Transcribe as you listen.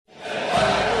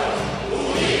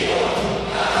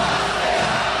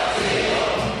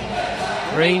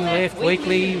Green Left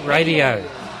Weekly Radio.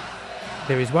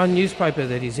 There is one newspaper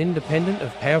that is independent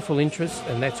of powerful interests,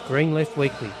 and that's Green Left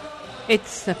Weekly.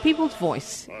 It's the people's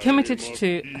voice, committed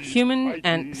to human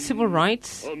and civil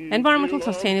rights, environmental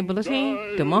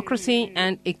sustainability, democracy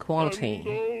and equality.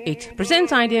 It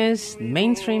presents ideas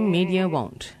mainstream media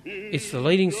won't. It's the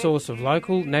leading source of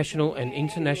local, national and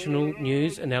international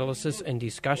news, analysis and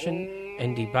discussion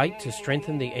and debate to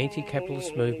strengthen the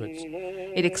anti-capitalist movements.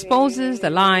 It exposes the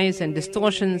lies and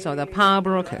distortions of the power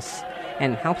brokers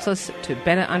and helps us to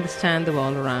better understand the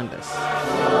world around us.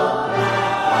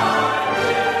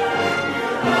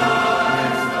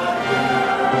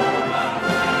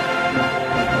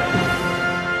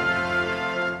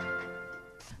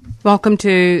 Welcome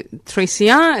to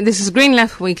 3CR. This is Green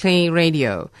Left Weekly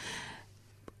Radio.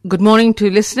 Good morning to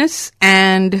listeners,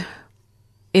 and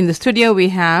in the studio we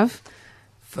have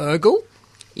Fergal,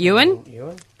 Ewan,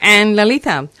 and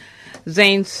Lalita.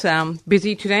 Zane's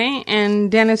busy today,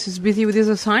 and Dennis is busy with his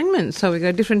assignment, so we've got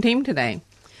a different team today.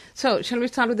 So, shall we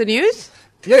start with the news?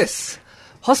 Yes.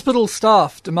 Hospital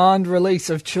staff demand release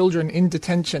of children in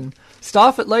detention.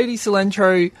 Staff at Lady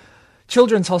Cilantro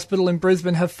Children's Hospital in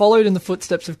Brisbane have followed in the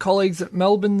footsteps of colleagues at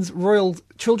Melbourne's Royal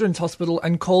Children's Hospital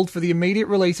and called for the immediate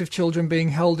release of children being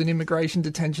held in Immigration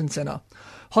Detention Centre.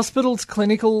 Hospital's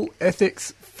clinical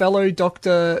ethics fellow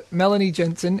Dr. Melanie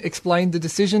Jensen explained the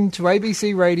decision to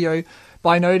ABC Radio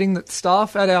by noting that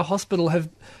staff at our hospital have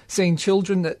seen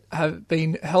children that have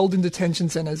been held in detention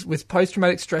centres with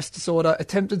post-traumatic stress disorder,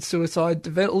 attempted suicide,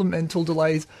 developmental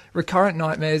delays, recurrent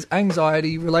nightmares,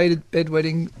 anxiety, related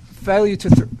bedwetting, failure to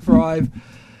thrive,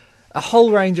 a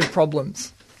whole range of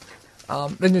problems.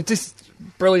 And it's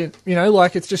just brilliant,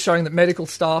 it's just showing that medical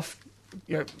staff,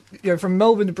 from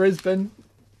Melbourne to Brisbane,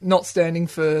 not standing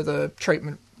for the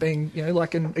treatment being,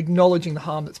 and acknowledging the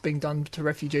harm that's being done to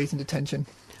refugees in detention.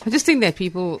 I just think that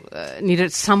people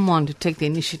needed someone to take the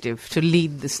initiative to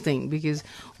lead this thing, because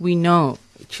we know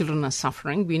children are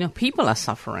suffering, we know people are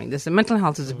suffering. There's the mental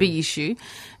health is a big issue,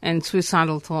 and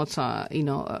suicidal thoughts are,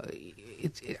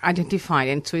 it's identified,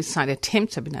 and suicide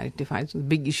attempts have been identified as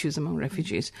big issues among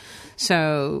refugees.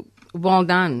 So, well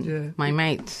done, my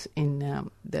mates in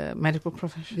the medical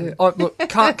profession. Yeah, look,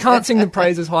 can't sing the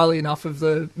praises highly enough of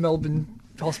the Melbourne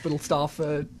hospital staff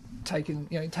for taking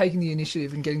the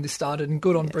initiative and getting this started, and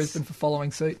good on Brisbane for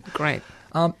following suit. Great.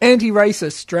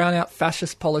 Anti-racist drown out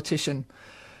fascist politician.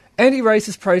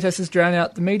 Anti-racist protesters drown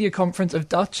out the media conference of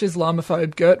Dutch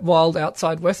Islamophobe Geert Wild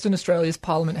outside Western Australia's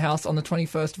Parliament House on the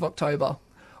 21st of October.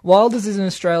 Wilders is in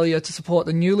Australia to support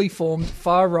the newly formed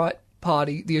far-right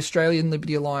party, the Australian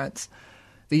Liberty Alliance.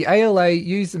 The ALA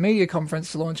used the media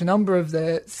conference to launch a number of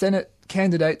their Senate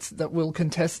candidates that will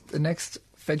contest the next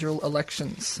federal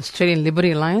elections. Australian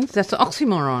Liberty Alliance? That's an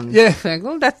oxymoron. Yeah.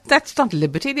 Fergal. That's not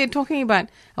liberty. They're talking about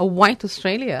a white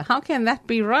Australia. How can that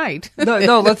be right?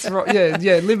 No, that's right.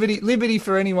 Yeah. Liberty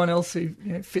for anyone else who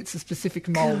fits a specific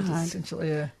mould, essentially,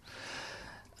 yeah.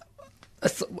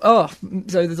 So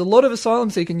there's a lot of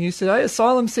asylum seeker news today.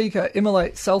 Asylum seeker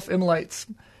self-immolates.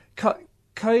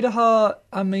 Kodahar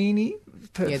Amini.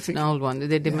 It's an old one.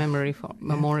 They did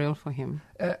memorial for him.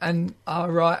 An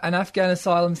Afghan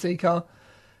asylum seeker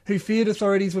who feared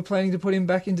authorities were planning to put him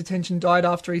back in detention, died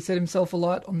after he set himself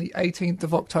alight on the 18th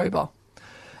of October.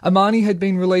 Amani had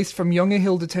been released from Yonge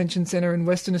Hill Detention Centre in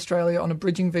Western Australia on a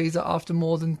bridging visa after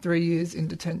more than 3 years in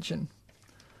detention.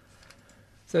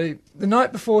 So, the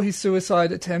night before his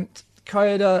suicide attempt,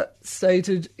 Kayada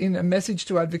stated in a message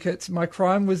to advocates, "My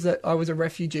crime was that I was a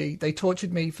refugee. They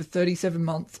tortured me for 37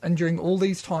 months, and during all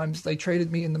these times, they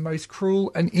treated me in the most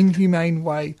cruel and inhumane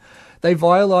way. They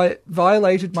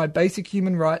violated my basic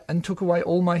human right and took away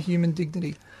all my human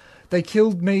dignity. They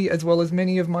killed me as well as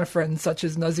many of my friends, such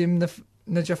as Nazim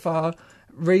Najafar,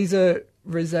 Reza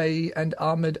Rezai, and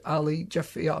Ahmed Ali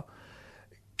Jafia."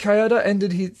 Kayada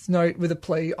ended his note with a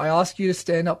plea: "I ask you to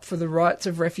stand up for the rights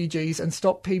of refugees and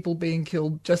stop people being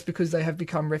killed just because they have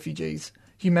become refugees.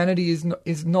 Humanity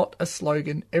is not a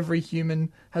slogan. Every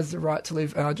human has the right to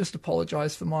live." And I just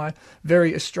apologise for my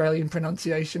very Australian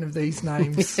pronunciation of these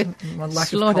names. My lack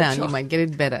slow of culture. down, you might get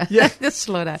it better. Yeah. Just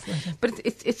slow down. But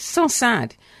it's so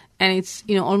sad, and it's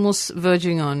almost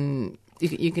verging on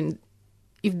you can.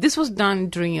 If this was done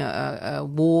during a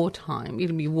war time,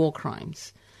 it'll be war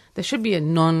crimes. There should be a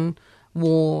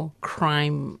non-war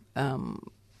crime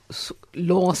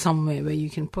law somewhere where you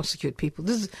can prosecute people.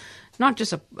 This is not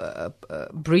just a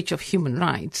breach of human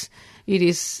rights. It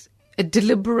is a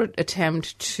deliberate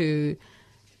attempt to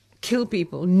kill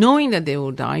people, knowing that they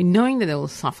will die, knowing that they will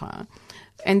suffer.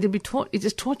 And they'll be it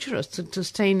is torturous to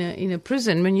stay in a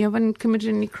prison when you haven't committed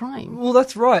any crime. Well,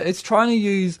 that's right. It's trying to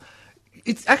use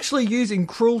It's actually using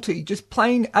cruelty, just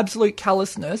plain absolute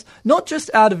callousness, not just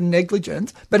out of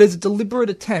negligence, but as a deliberate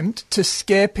attempt to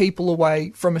scare people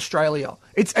away from Australia.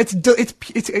 It's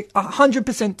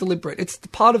 100% deliberate. It's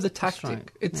part of the tactic.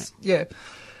 Right. It's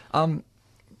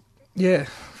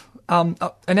an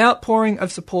outpouring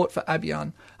of support for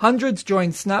Abiyan. Hundreds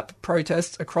joined SNAP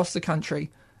protests across the country,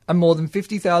 and more than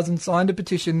 50,000 signed a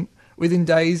petition within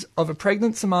days of a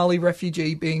pregnant Somali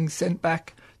refugee being sent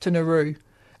back to Nauru.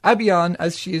 Abiyan,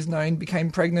 as she is known,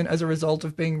 became pregnant as a result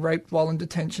of being raped while in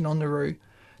detention on Nauru.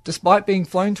 Despite being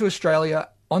flown to Australia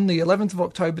on the 11th of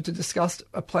October to discuss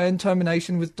a planned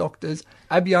termination with doctors,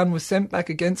 Abiyan was sent back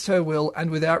against her will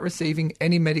and without receiving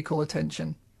any medical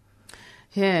attention.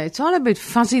 Yeah, it's all a bit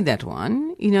fuzzy, that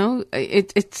one. You know,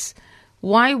 it's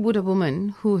why would a woman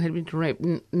who had been raped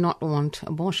not want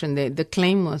abortion? The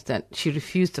claim was that she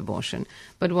refused abortion,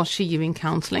 but was she giving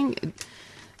counselling?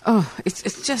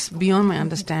 It's just beyond my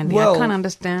understanding. Well, I can't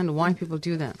understand why people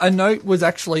do that. A note was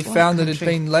actually found that had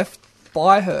been left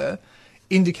by her,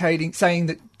 saying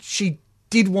that she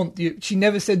did want she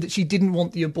never said that she didn't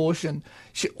want the abortion.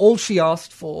 All she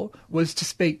asked for was to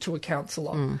speak to a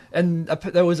counsellor. And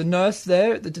there was a nurse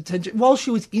there at the detention. While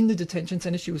she was in the detention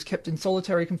centre, she was kept in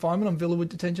solitary confinement on Villawood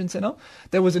Detention Centre.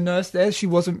 There was a nurse there.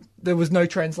 There was no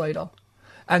translator.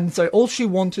 And so all she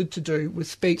wanted to do was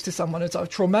speak to someone. It's a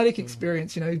traumatic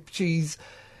experience. You know, she's,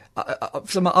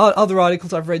 some other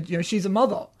articles I've read, you know, she's a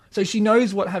mother. So she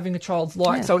knows what having a child's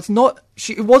like. Yeah. So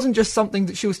it wasn't just something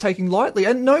that she was taking lightly.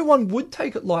 And no one would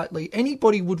take it lightly.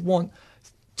 Anybody would want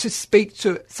to speak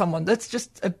to someone. That's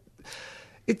just,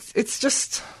 it's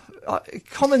just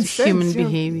common sense. Human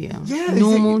behaviour. Yeah.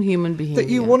 Normal human behaviour. That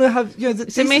you want to have, you know.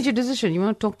 It's a major decision. You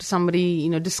want to talk to somebody, you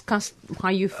know, discuss how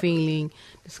you're feeling,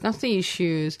 discuss the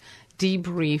issues,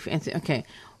 debrief, and say, okay,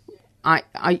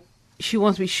 she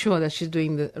wants to be sure that she's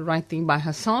doing the right thing by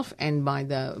herself and by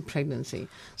the pregnancy.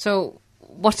 So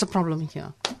what's the problem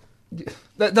here?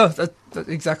 That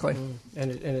exactly.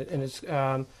 And it's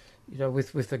you know,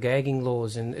 with the gagging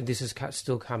laws, and this has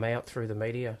still come out through the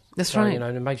media. That's so, right. You know,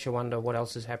 and it makes you wonder what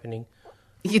else is happening.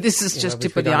 Yeah, this is just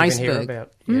tip we of the don't even hear iceberg.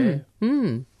 about. Yeah.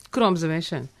 Good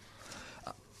observation.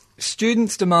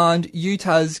 Students demand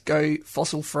UTAS go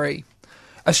fossil-free.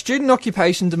 A student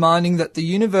occupation demanding that the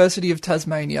University of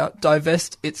Tasmania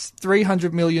divest its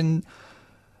 $300 million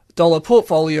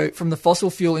portfolio from the fossil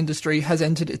fuel industry has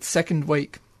entered its second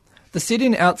week. The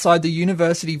sit-in outside the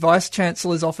University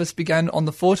Vice-Chancellor's office began on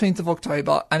the 14th of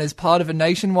October and is part of a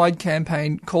nationwide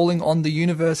campaign calling on the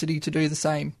university to do the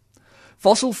same.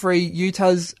 Fossil Free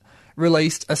UTAS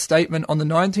released a statement on the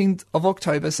 19th of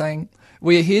October saying,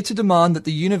 "We are here to demand that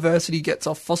the university gets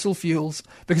off fossil fuels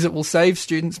because it will save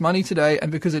students money today and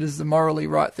because it is the morally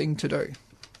right thing to do."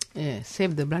 Yeah,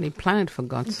 save the bloody planet, for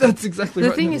God's sake. That's exactly right.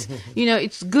 The thing is, you know,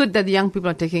 it's good that the young people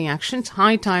are taking action. It's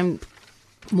high time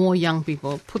more young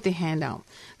people put their hand out.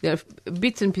 There are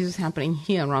bits and pieces happening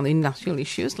here around the industrial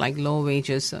issues, like low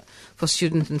wages for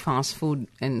students in fast food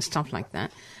and stuff like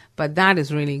that. But that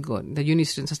is really good. The uni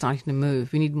students are starting to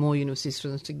move. We need more university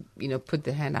students to, you know, put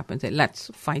their hand up and say, let's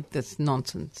fight this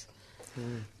nonsense.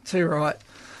 Too right.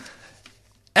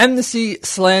 Amnesty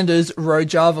slanders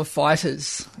Rojava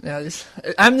fighters. Now,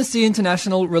 Amnesty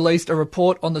International released a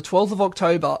report on the 12th of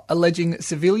October alleging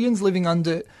civilians living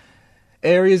in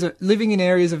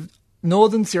areas of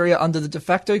northern Syria under the de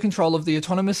facto control of the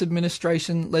autonomous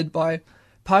administration led by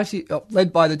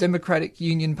the Democratic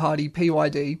Union Party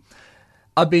 (PYD)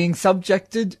 are being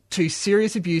subjected to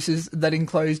serious abuses that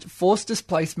enclosed forced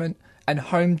displacement and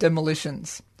home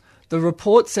demolitions. The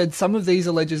report said some of these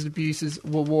alleged abuses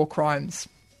were war crimes.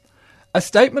 A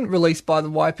statement released by the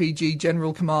YPG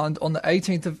General Command on the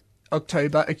 18th of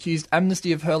October accused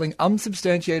Amnesty of hurling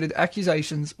unsubstantiated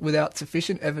accusations without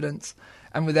sufficient evidence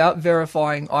and without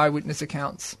verifying eyewitness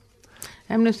accounts.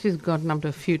 Amnesty's gotten up to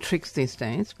a few tricks these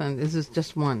days, but this is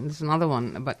just one. There's another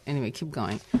one, but anyway, keep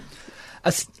going.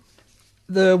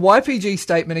 The YPG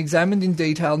statement examined in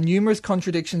detail numerous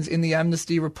contradictions in the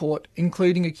Amnesty report,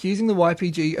 including accusing the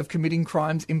YPG of committing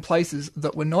crimes in places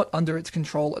that were not under its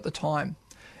control at the time.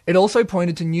 It also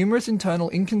pointed to numerous internal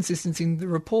inconsistencies in the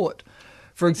report.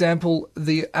 For example,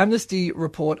 the Amnesty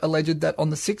report alleged that on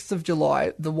the 6th of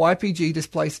July, the YPG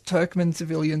displaced Turkmen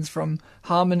civilians from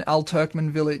Harman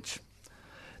al-Turkmen village.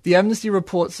 The Amnesty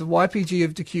reports the YPG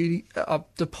of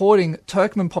deporting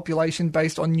Turkmen population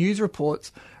based on news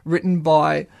reports written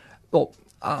by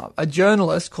a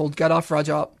journalist called Gadaf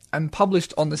Raja and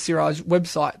published on the Siraj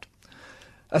website,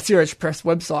 a Siraj Press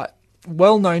website,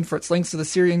 well known for its links to the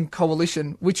Syrian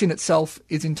coalition, which in itself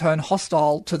is in turn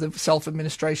hostile to the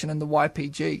self-administration and the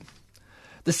YPG.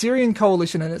 The Syrian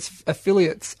coalition and its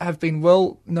affiliates have been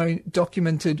well-known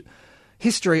documented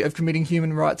history of committing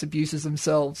human rights abuses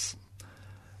themselves.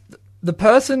 The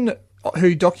person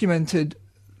who documented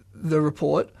the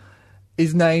report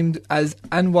is named as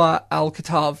Anwar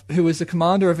al-Khattav, who was the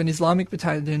commander of an Islamic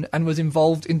battalion and was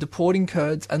involved in deporting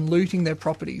Kurds and looting their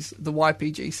properties, the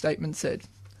YPG statement said.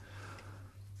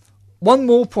 One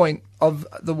more point of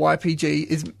the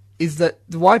YPG is that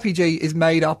the YPG is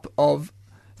made up of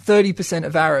 30%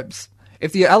 of Arabs.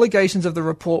 If the allegations of the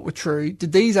report were true,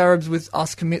 did these Arabs with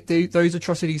us commit those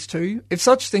atrocities too? If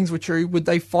such things were true, would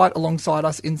they fight alongside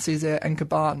us in Césaire and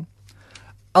Kobane?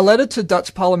 A letter to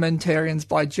Dutch parliamentarians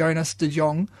by Jonas de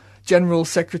Jong, General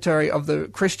Secretary of the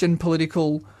Christian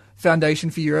Political Foundation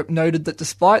for Europe, noted that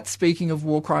despite speaking of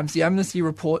war crimes, the Amnesty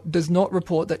report does not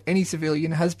report that any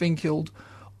civilian has been killed,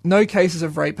 no cases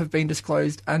of rape have been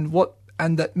disclosed, and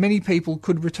that many people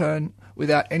could return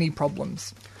without any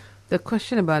problems. The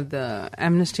question about the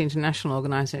Amnesty International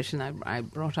organization I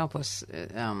brought up was,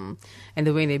 and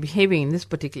the way they're behaving in this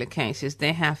particular case is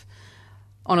they have,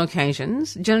 on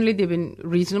occasions, generally they've been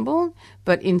reasonable,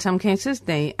 but in some cases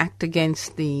they act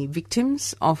against the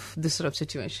victims of this sort of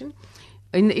situation.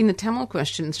 In the Tamil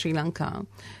question in Sri Lanka,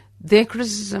 their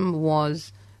criticism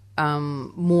was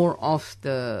more of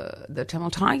the Tamil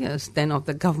Tigers than of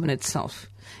the government itself.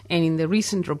 And in the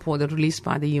recent report that released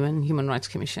by the UN Human Rights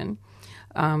Commission,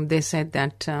 they said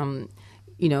that,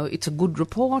 it's a good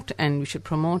report and we should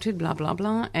promote it, blah, blah,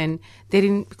 blah. And they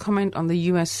didn't comment on the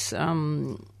US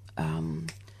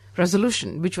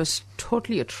resolution, which was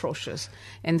totally atrocious.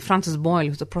 And Francis Boyle,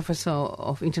 who's a professor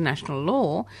of international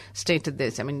law, stated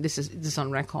this. I mean, this is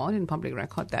on record, in public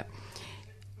record, that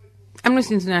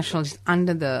Amnesty International is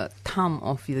under the thumb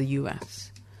of the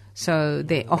US. So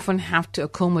they often have to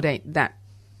accommodate that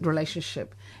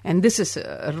relationship. And this is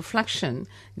a reflection,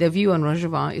 their view on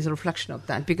Rojava is a reflection of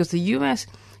that, because the US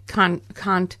can't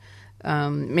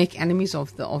make enemies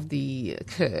of the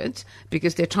Kurds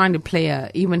because they're trying to play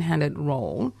a even-handed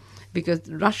role, because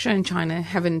Russia and China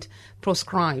haven't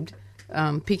proscribed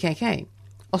PKK.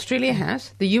 Australia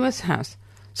has, the US has.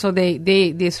 So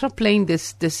they're sort of playing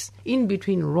this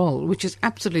in-between role, which is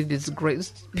absolutely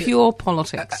disgrace, pure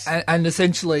politics. And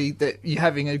essentially, that you're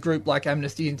having a group like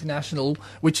Amnesty International,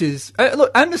 which is...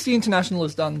 look, Amnesty International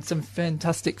has done some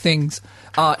fantastic things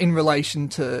in relation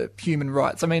to human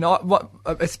rights. I mean,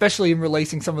 especially in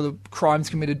releasing some of the crimes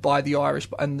committed by the Irish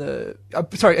and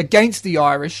against the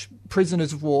Irish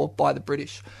prisoners of war by the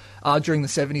British during the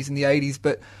 70s and the 80s.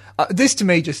 But this to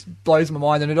me just blows my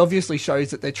mind, and it obviously shows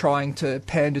that they're trying to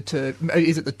pander to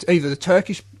either the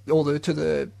Turkish or to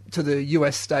the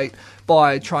US state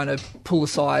by trying to pull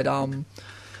aside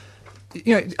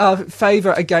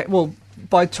favour against, well,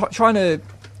 by trying to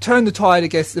turn the tide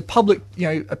against the public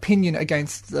opinion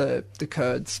against the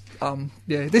Kurds.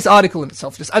 This article in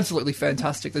itself is just absolutely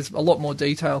fantastic. There's a lot more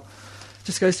detail.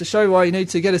 Just goes to show why you need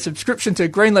to get a subscription to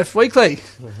Green Left Weekly.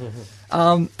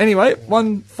 Anyway,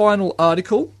 one final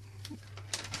article.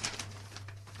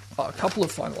 A couple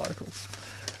of final articles.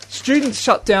 Students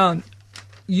shut down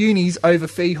unis over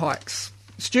fee hikes.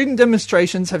 Student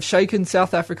demonstrations have shaken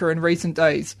South Africa in recent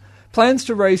days. Plans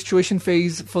to raise tuition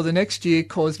fees for the next year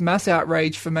caused mass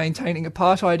outrage for maintaining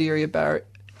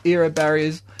apartheid-era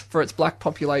barriers for its black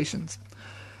populations.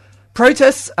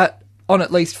 Protests on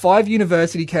at least 5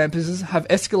 university campuses have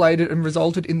escalated and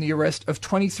resulted in the arrest of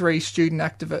 23 student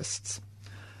activists.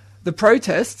 The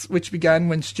protests, which began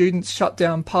when students shut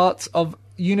down parts of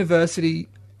University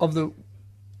of the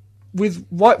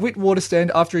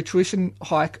Witwatersrand after a tuition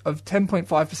hike of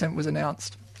 10.5% was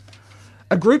announced.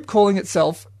 A group calling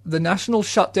itself the National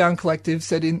Shutdown Collective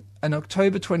said in an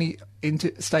October 20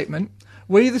 statement,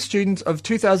 "We, the students of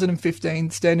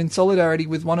 2015, stand in solidarity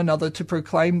with one another to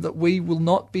proclaim that we will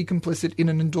not be complicit in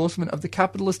an endorsement of the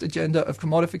capitalist agenda of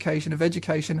commodification of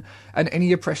education and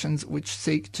any oppressions which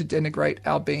seek to denigrate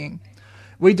our being.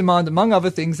 We demand, among other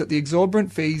things, that the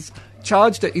exorbitant fees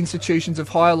charged at institutions of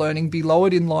higher learning be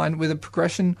lowered in line with a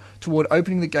progression toward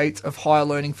opening the gates of higher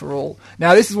learning for all."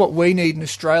 Now, this is what we need in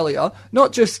Australia,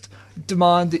 not just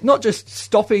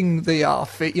stopping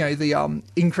the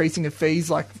increasing of fees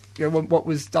like what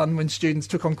was done when students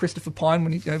took on Christopher Pyne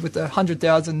with the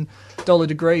 $100,000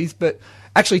 degrees, but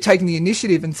actually taking the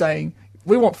initiative and saying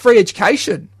we want free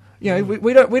education. We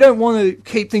don't want to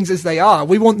keep things as they are.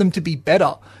 We want them to be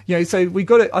better. So we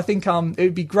got to. I think it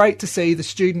would be great to see the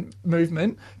student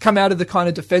movement come out of the kind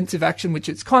of defensive action which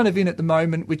it's kind of in at the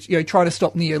moment, which trying to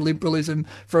stop neoliberalism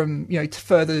from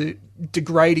further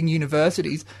degrading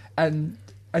universities and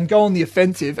go on the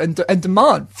offensive and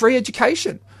demand free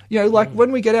education.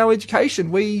 When we get our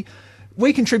education, we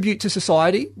we contribute to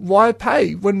society. Why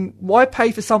pay? Why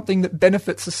pay for something that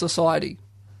benefits the society?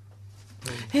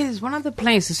 Here's one of the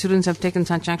places students have taken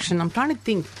such action. I'm trying to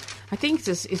think. I think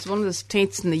it's one of the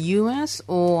states in the U.S.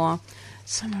 or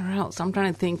somewhere else. I'm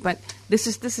trying to think. But this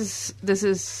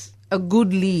is a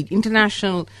good lead,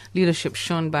 international leadership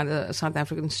shown by the South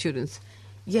African students.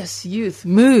 Yes, youth,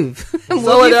 move.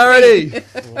 Solidarity.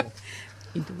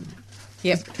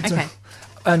 Yep. Okay.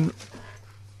 And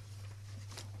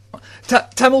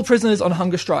Tamil prisoners on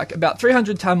hunger strike. About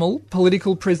 300 Tamil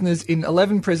political prisoners in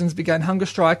 11 prisons began hunger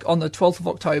strike on the 12th of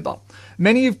October.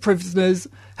 Many of prisoners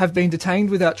have been detained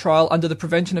without trial under the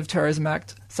Prevention of Terrorism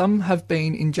Act. Some have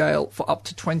been in jail for up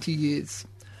to 20 years.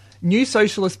 New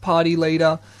Socialist Party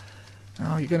leader,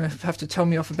 you're going to have to tell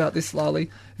me off about this,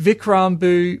 Lali,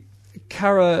 Vikrambu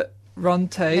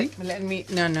Karirante. Let me.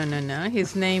 No.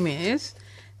 His name is.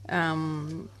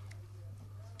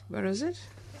 Where is it?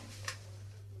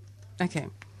 Okay.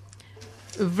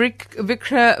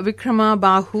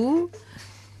 Vikramabahu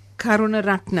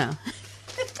Karunaratne.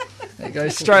 There you go,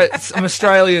 straight. I'm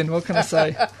Australian, what can I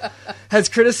say? Has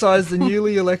criticised the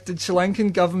newly elected Sri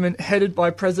Lankan government headed by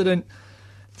President,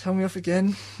 tell me off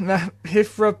again,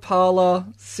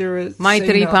 Maithripala Sirisena.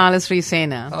 Maithripala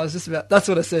Sirisena. I was just about, that's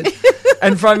what I said.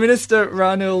 And Prime Minister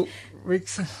Ranil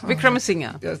Wickremesinghe.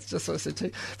 Yeah, that's just what I said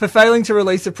too. For failing to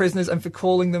release the prisoners and for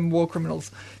calling them war criminals.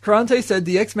 Karante said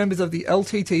the ex-members of the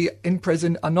LTT in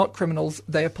prison are not criminals,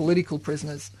 they are political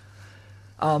prisoners.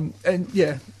 And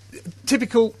yeah,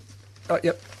 typical,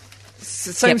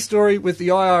 same story with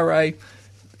the IRA.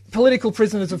 Political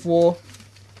prisoners of war.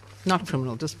 Not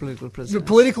criminal, just political prisoners.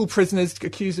 Political prisoners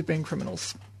accused of being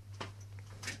criminals.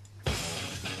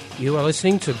 You are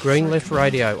listening to Green Left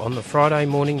Radio on the Friday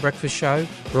morning breakfast show,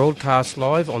 broadcast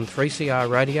live on 3CR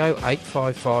Radio,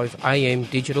 855 AM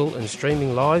digital and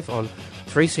streaming live on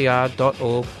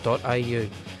 3cr.org.au.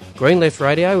 Green Left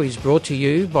Radio is brought to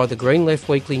you by the Green Left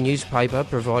Weekly newspaper,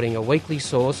 providing a weekly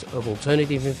source of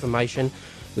alternative information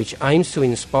which aims to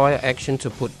inspire action to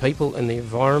put people and the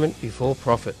environment before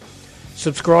profit.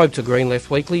 Subscribe to Green Left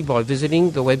Weekly by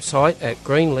visiting the website at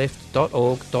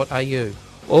greenleft.org.au.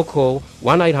 or call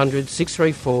 1800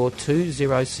 634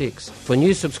 206. For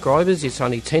new subscribers, it's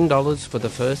only $10 for the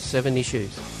first 7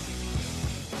 issues.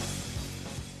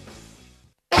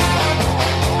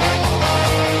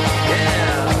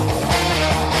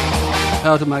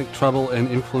 How to Make Trouble and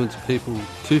Influence People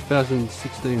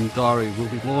 2016 diary will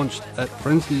be launched at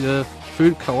Friends of the Earth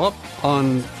Food Co-op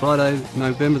on Friday,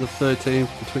 November the 13th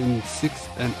between 6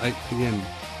 and 8 p.m.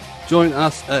 Join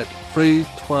us at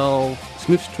 312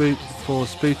 Smith Street for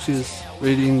speeches,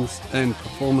 readings and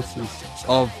performances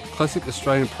of classic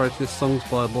Australian protest songs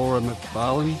by Laura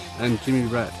McFarlane and Jimmy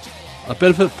Ratt. A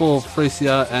benefit for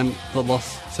 3CR and the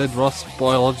Lost Cedros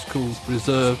Biological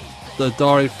Reserve. The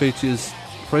diary features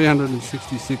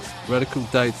 366 radical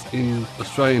dates in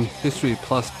Australian history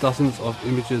plus dozens of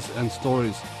images and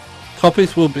stories.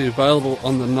 Copies will be available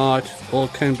on the night or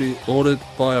can be ordered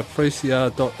via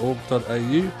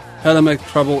 3cr.org.au. How to Make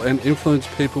Trouble and Influence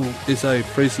People is a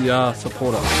 3CR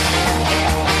supporter.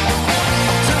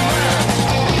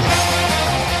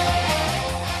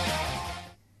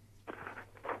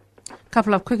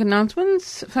 Couple of quick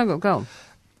announcements. Go.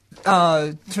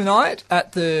 Tonight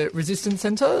at the Resistance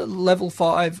Centre, Level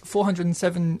 5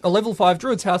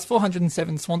 Druids House,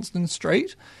 407 Swanston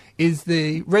Street, is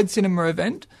the Red Cinema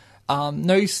event.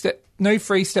 No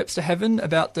free steps to heaven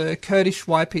about the Kurdish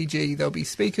YPG. There'll be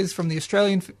speakers from the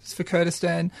Australians for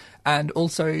Kurdistan and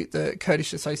also the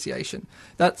Kurdish Association.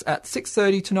 That's at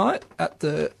 6:30 tonight at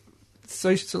the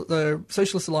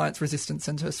Socialist Alliance Resistance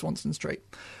Centre, Swanston Street.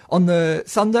 On the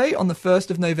Sunday, on the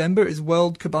 1st of November, is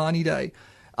World Kobani Day,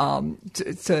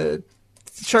 to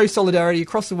show solidarity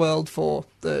across the world for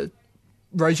the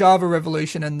Rojava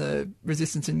Revolution and the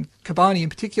resistance in Kobani in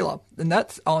particular. And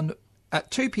that's on at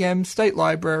 2 p.m, State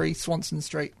Library, Swanston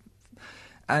Street.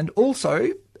 And also,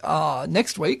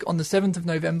 next week, on the 7th of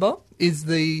November, is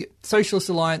the Socialist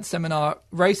Alliance seminar,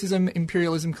 Racism,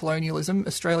 Imperialism, Colonialism,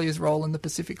 Australia's Role in the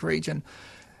Pacific Region,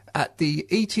 at the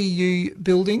ETU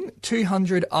building,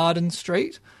 200 Arden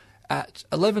Street, at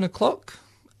 11 o'clock.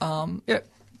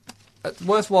 It's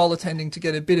worthwhile attending to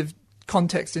get a bit of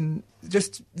context in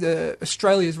just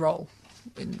Australia's role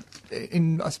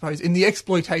in I suppose, in the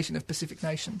exploitation of Pacific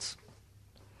nations.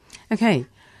 Okay,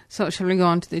 so shall we go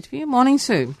on to the interview? Morning,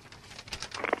 Sue.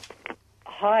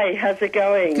 Hi, how's it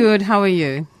going? Good, how are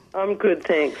you? I'm good,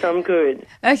 thanks. I'm good.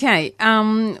 Okay,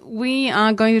 we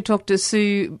are going to talk to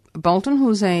Sue Bolton,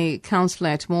 who's a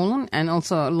counsellor at Moreland and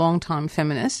also a long-time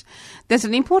feminist. There's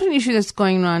an important issue that's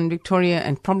going on in Victoria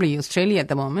and probably Australia at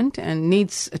the moment and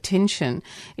needs attention.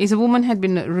 Is a woman had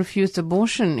been refused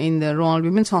abortion in the Royal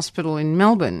Women's Hospital in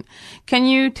Melbourne. Can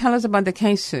you tell us about the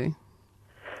case, Sue?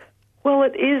 Well,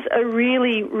 it is a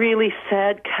really, really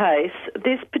sad case.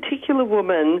 This particular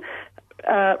woman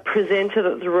presented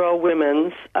at the Royal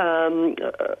Women's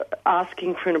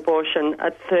asking for an abortion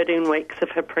at 13 weeks of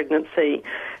her pregnancy.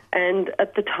 And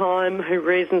at the time, her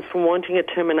reasons for wanting a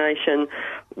termination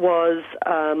was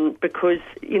because,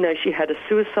 she had a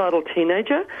suicidal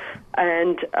teenager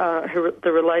and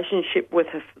the relationship with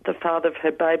the father of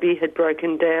her baby had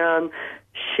broken down.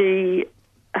 She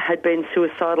had been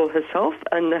suicidal herself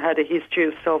and had a history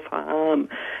of self-harm.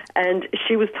 And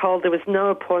she was told there was no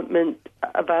appointment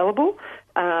available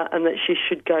and that she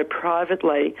should go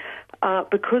privately.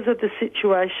 Because of the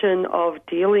situation of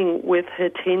dealing with her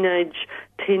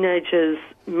teenager's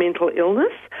mental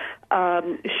illness,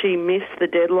 she missed the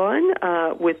deadline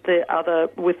with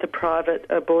the private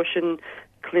abortion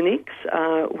clinics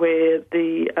where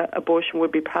the abortion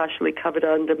would be partially covered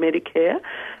under Medicare.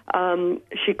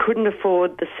 She couldn't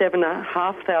afford the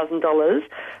 $7,500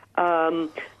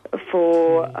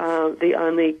 for the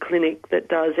only clinic that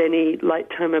does any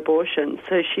late-term abortion.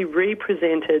 So she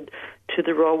represented to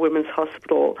the Royal Women's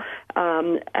Hospital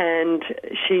and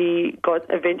she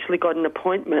eventually got an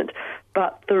appointment.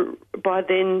 But by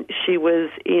then she was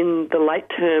in the late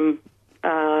term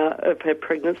of her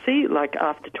pregnancy, like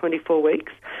after 24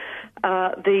 weeks.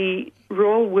 The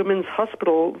Royal Women's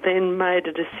Hospital then made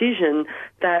a decision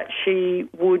that she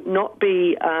would not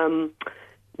be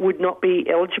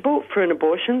eligible for an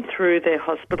abortion through their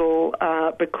hospital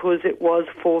because it was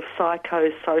for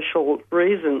psychosocial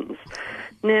reasons.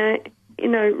 Now,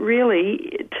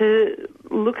 really, to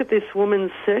look at this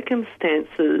woman's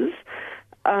circumstances,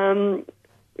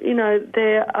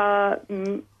 there are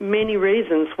many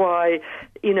reasons why,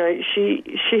 she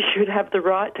should have the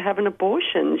right to have an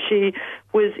abortion. She's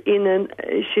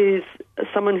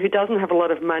someone who doesn't have a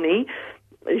lot of money.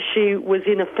 She was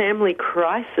in a family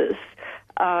crisis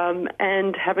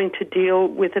and having to deal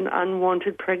with an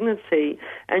unwanted pregnancy.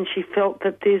 And she felt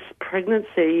that this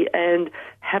pregnancy and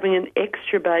having an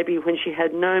extra baby when she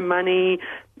had no money,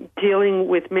 dealing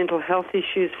with mental health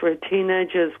issues for a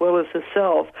teenager as well as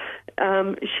herself,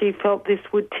 she felt this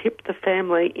would tip the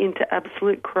family into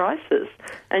absolute crisis,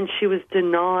 and she was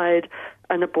denied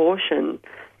an abortion.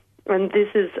 And this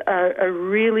is a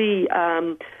really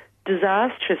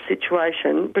disastrous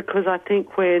situation because I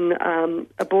think when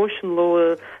abortion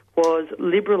law was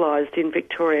liberalised in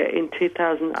Victoria in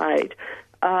 2008,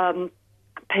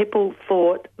 people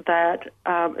thought that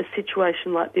a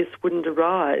situation like this wouldn't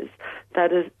arise,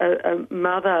 that a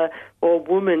mother or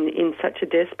woman in such a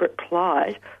desperate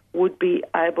plight would be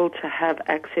able to have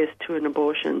access to an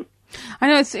abortion. I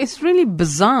know it's really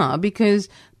bizarre because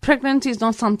pregnancy is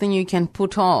not something you can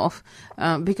put off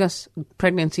because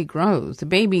pregnancy grows, the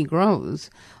baby grows,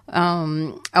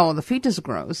 or the fetus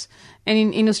grows.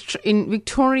 And in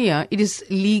Victoria, it is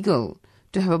legal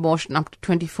to have abortion up to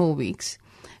 24 weeks.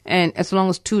 And as long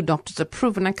as 2 doctors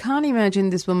approve. And I can't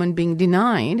imagine this woman being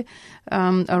denied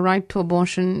a right to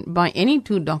abortion by any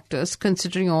 2 doctors,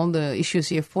 considering all the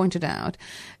issues you have pointed out.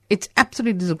 It's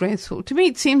absolutely disgraceful. To me,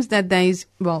 it seems that there is,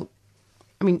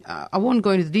 I won't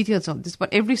go into the details of this,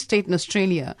 but every state in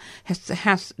Australia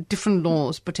has different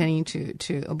laws pertaining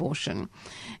to abortion.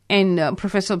 And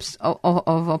Professor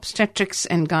of Obstetrics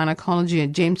and Gynecology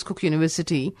at James Cook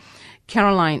University,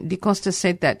 Caroline DeCosta,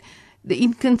 said that the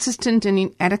inconsistent and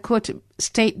inadequate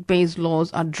state-based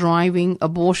laws are driving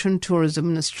abortion tourism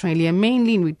in Australia,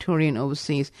 mainly in Victoria and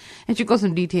overseas. And she got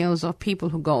some details of people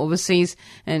who go overseas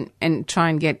and try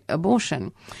and get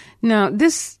abortion. Now,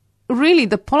 this really,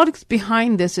 the politics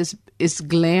behind this is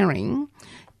glaring.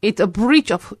 It's a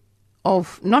breach of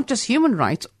not just human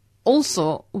rights,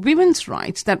 also women's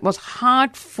rights that was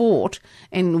hard fought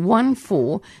and won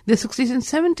for the 60s and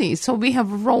 70s. So we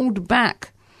have rolled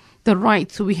back the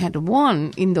rights we had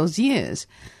won in those years.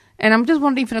 And I'm just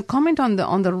wondering if you can comment on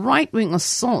the right-wing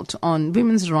assault on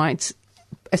women's rights,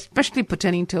 especially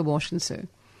pertaining to abortion, Sue.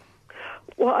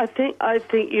 Well, I think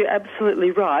you're absolutely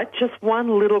right. Just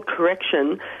one little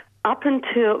correction. Up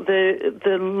until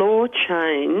the law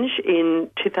change in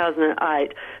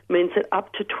 2008 means that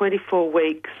up to 24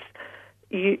 weeks,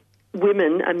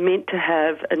 women are meant to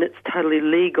have, and it's totally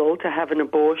legal to have an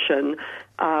abortion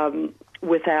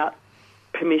without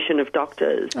permission of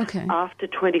doctors. Okay. After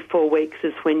 24 weeks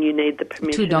is when you need the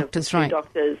permission Two doctors, of the two right.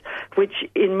 doctors, which,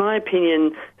 in my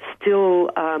opinion, still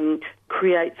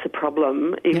creates a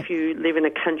problem. If you live in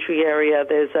a country area,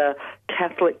 there's a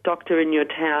Catholic doctor in your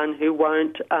town who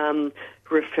won't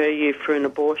refer you for an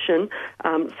abortion.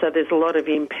 So there's a lot of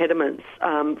impediments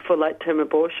for late-term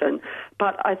abortion.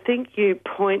 But I think you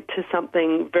point to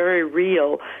something very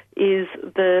real, is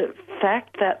the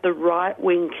fact that the right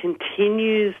wing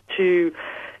continues to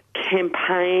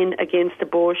campaign against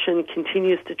abortion,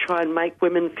 continues to try and make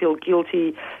women feel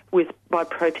guilty by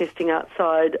protesting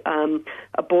outside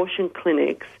abortion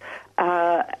clinics,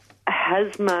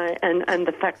 has made, and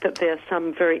the fact that there are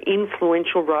some very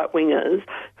influential right-wingers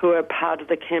who are part of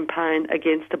the campaign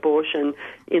against abortion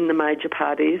in the major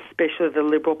parties, especially the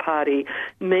Liberal Party,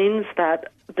 means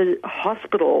that the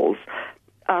hospitals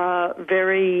are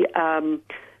very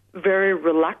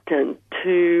reluctant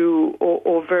to,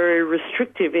 or very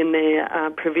restrictive in their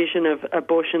provision of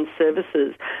abortion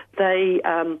services. They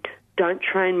don't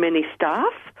train many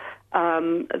staff.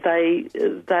 They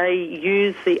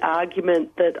use the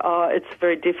argument that it's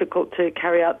very difficult to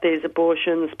carry out these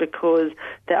abortions because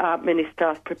there aren't many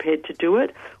staff prepared to do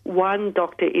it. One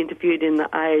doctor interviewed in The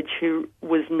Age, who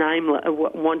was nameless,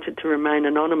 wanted to remain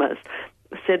anonymous,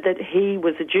 said that he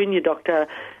was a junior doctor,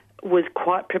 was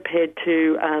quite prepared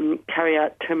to carry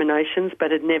out terminations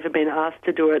but had never been asked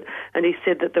to do it. And he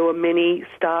said that there were many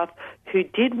staff who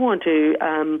did want to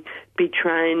be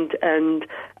trained and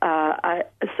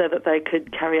so that they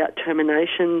could carry out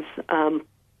terminations on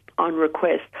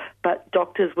request, but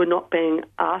doctors were not being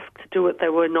asked to do it. They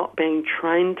were not being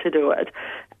trained to do it.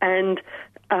 And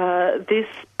this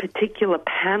particular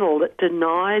panel that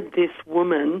denied this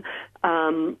woman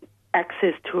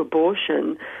access to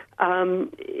abortion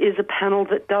is a panel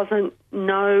that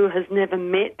has never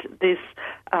met this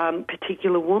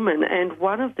particular woman. And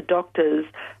one of the doctors,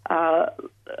 a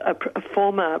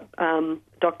former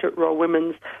doctor at Royal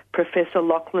Women's, Professor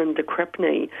Lachlan de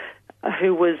Crespigny,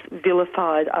 who was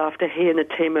vilified after he and a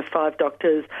team of 5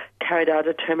 doctors carried out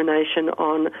a termination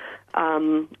on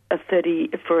a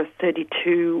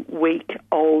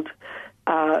 32-week-old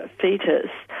fetus,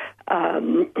 a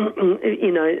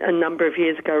number of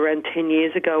years ago, around 10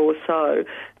 years ago or so,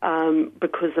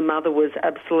 because the mother was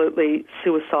absolutely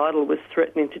suicidal, was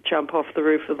threatening to jump off the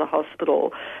roof of the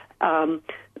hospital.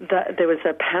 There was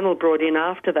a panel brought in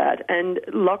after that, and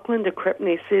Lachlan de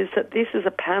Crespigny says that this is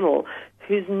a panel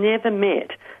who's never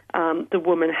met the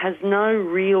woman, has no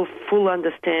real full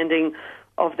understanding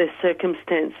of their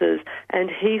circumstances,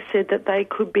 and he said that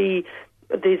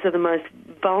these are the most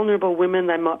vulnerable women.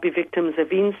 They might be victims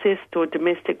of incest or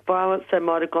domestic violence. They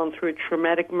might have gone through a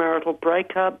traumatic marital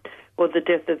breakup or the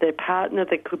death of their partner.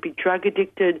 They could be drug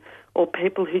addicted, or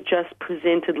people who just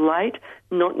presented late,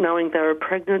 not knowing they were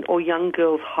pregnant, or young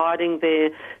girls hiding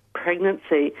their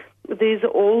pregnancy. These are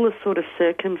all the sort of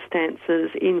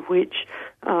circumstances in which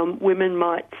women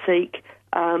might seek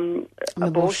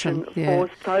abortion for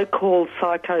so-called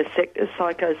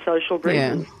psychosocial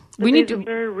reasons. Yeah. We need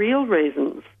very real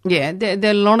reasons. Yeah, there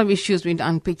are a lot of issues we need to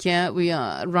unpick here. We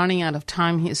are running out of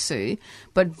time here, Sue.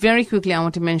 But very quickly, I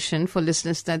want to mention for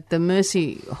listeners that the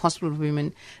Mercy Hospital for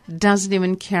Women doesn't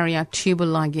even carry out tubal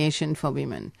ligation for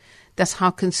women. That's how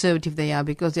conservative they are,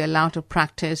 because they're allowed to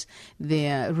practice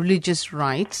their religious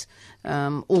rights,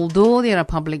 although they are a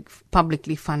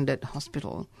publicly funded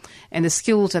hospital. And the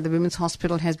skills at the Women's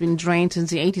Hospital has been drained since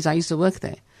the 80s. I used to work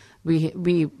there. We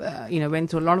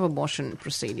went through a lot of abortion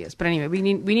procedures. But anyway, we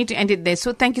need to end it there.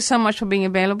 So thank you so much for being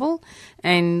available,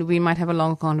 and we might have a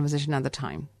long conversation another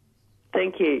time.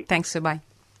 Thank you. Thanks, sir. Bye.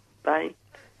 Bye.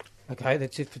 Okay,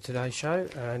 that's it for today's show,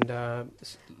 and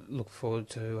look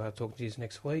forward to talking to you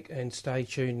next week. And stay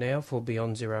tuned now for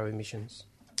Beyond Zero Emissions.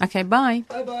 Okay, bye.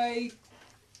 Bye-bye.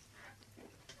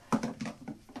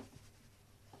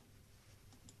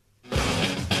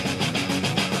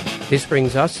 This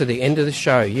brings us to the end of the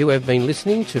show. You have been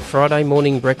listening to Friday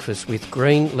Morning Breakfast with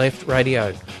Green Left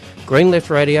Radio. Green Left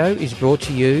Radio is brought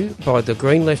to you by the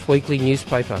Green Left Weekly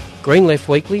newspaper. Green Left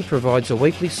Weekly provides a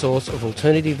weekly source of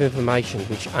alternative information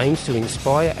which aims to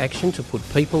inspire action to put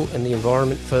people and the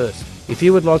environment first. If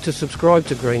you would like to subscribe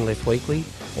to Green Left Weekly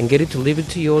and get it delivered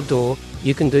to your door,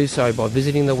 you can do so by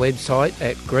visiting the website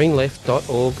at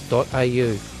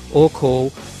greenleft.org.au or call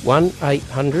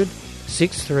 1-800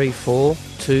 634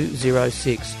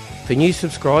 206. For new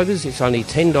subscribers, it's only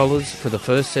 $10 for the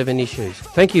first 7 issues.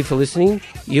 Thank you for listening.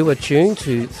 You are tuned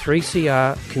to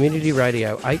 3CR Community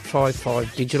Radio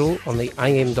 855 digital on the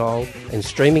AM dial and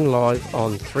streaming live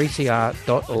on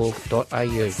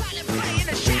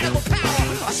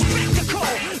 3cr.org.au.